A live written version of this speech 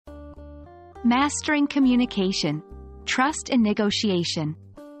Mastering communication, trust in negotiation.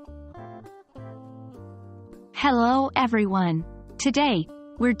 Hello everyone. Today,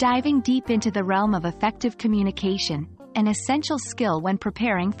 we're diving deep into the realm of effective communication, an essential skill when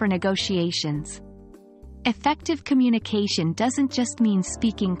preparing for negotiations. Effective communication doesn't just mean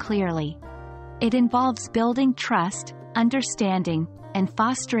speaking clearly. It involves building trust, understanding, and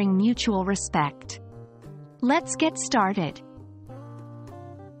fostering mutual respect. Let's get started.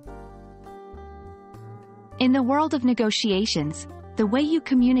 In the world of negotiations, the way you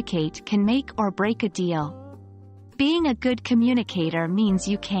communicate can make or break a deal. Being a good communicator means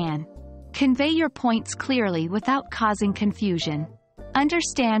you can convey your points clearly without causing confusion,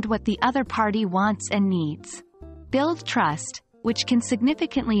 understand what the other party wants and needs, build trust, which can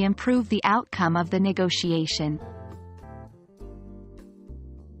significantly improve the outcome of the negotiation.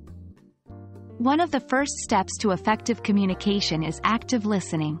 One of the first steps to effective communication is active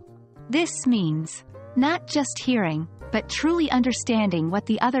listening. This means not just hearing, but truly understanding what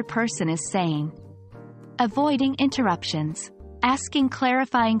the other person is saying. Avoiding interruptions, asking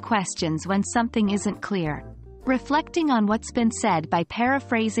clarifying questions when something isn't clear, reflecting on what's been said by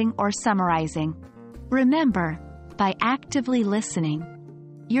paraphrasing or summarizing. Remember, by actively listening,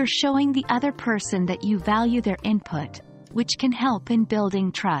 you're showing the other person that you value their input, which can help in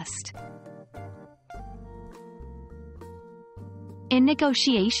building trust. In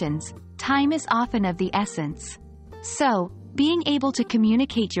negotiations, time is often of the essence. So, being able to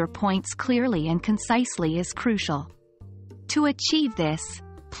communicate your points clearly and concisely is crucial. To achieve this,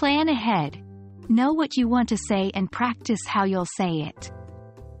 plan ahead. Know what you want to say and practice how you'll say it.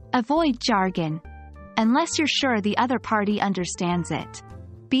 Avoid jargon, unless you're sure the other party understands it.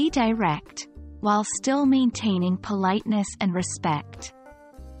 Be direct, while still maintaining politeness and respect.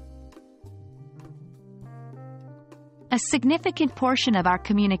 A significant portion of our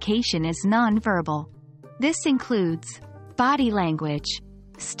communication is nonverbal. This includes body language.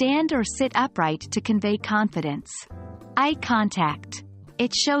 Stand or sit upright to convey confidence. Eye contact.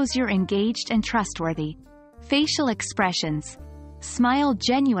 It shows you're engaged and trustworthy. Facial expressions. Smile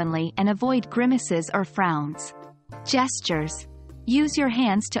genuinely and avoid grimaces or frowns. Gestures. Use your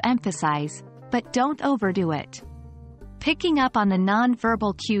hands to emphasize, but don't overdo it. Picking up on the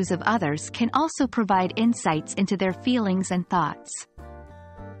nonverbal cues of others can also provide insights into their feelings and thoughts.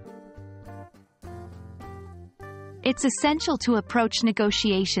 It's essential to approach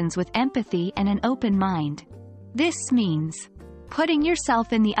negotiations with empathy and an open mind. This means putting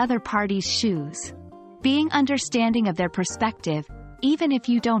yourself in the other party's shoes, being understanding of their perspective, even if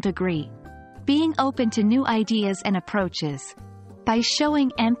you don't agree, being open to new ideas and approaches. By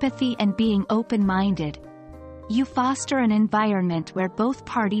showing empathy and being open-minded, you foster an environment where both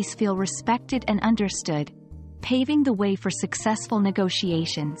parties feel respected and understood, paving the way for successful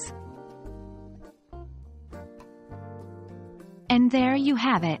negotiations. And there you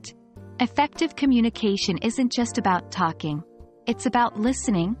have it. Effective communication isn't just about talking. It's about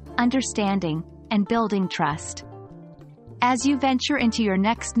listening, understanding, and building trust. As you venture into your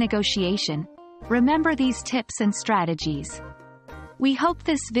next negotiation, remember these tips and strategies. We hope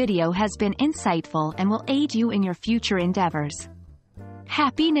this video has been insightful and will aid you in your future endeavors.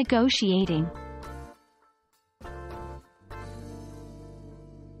 Happy negotiating!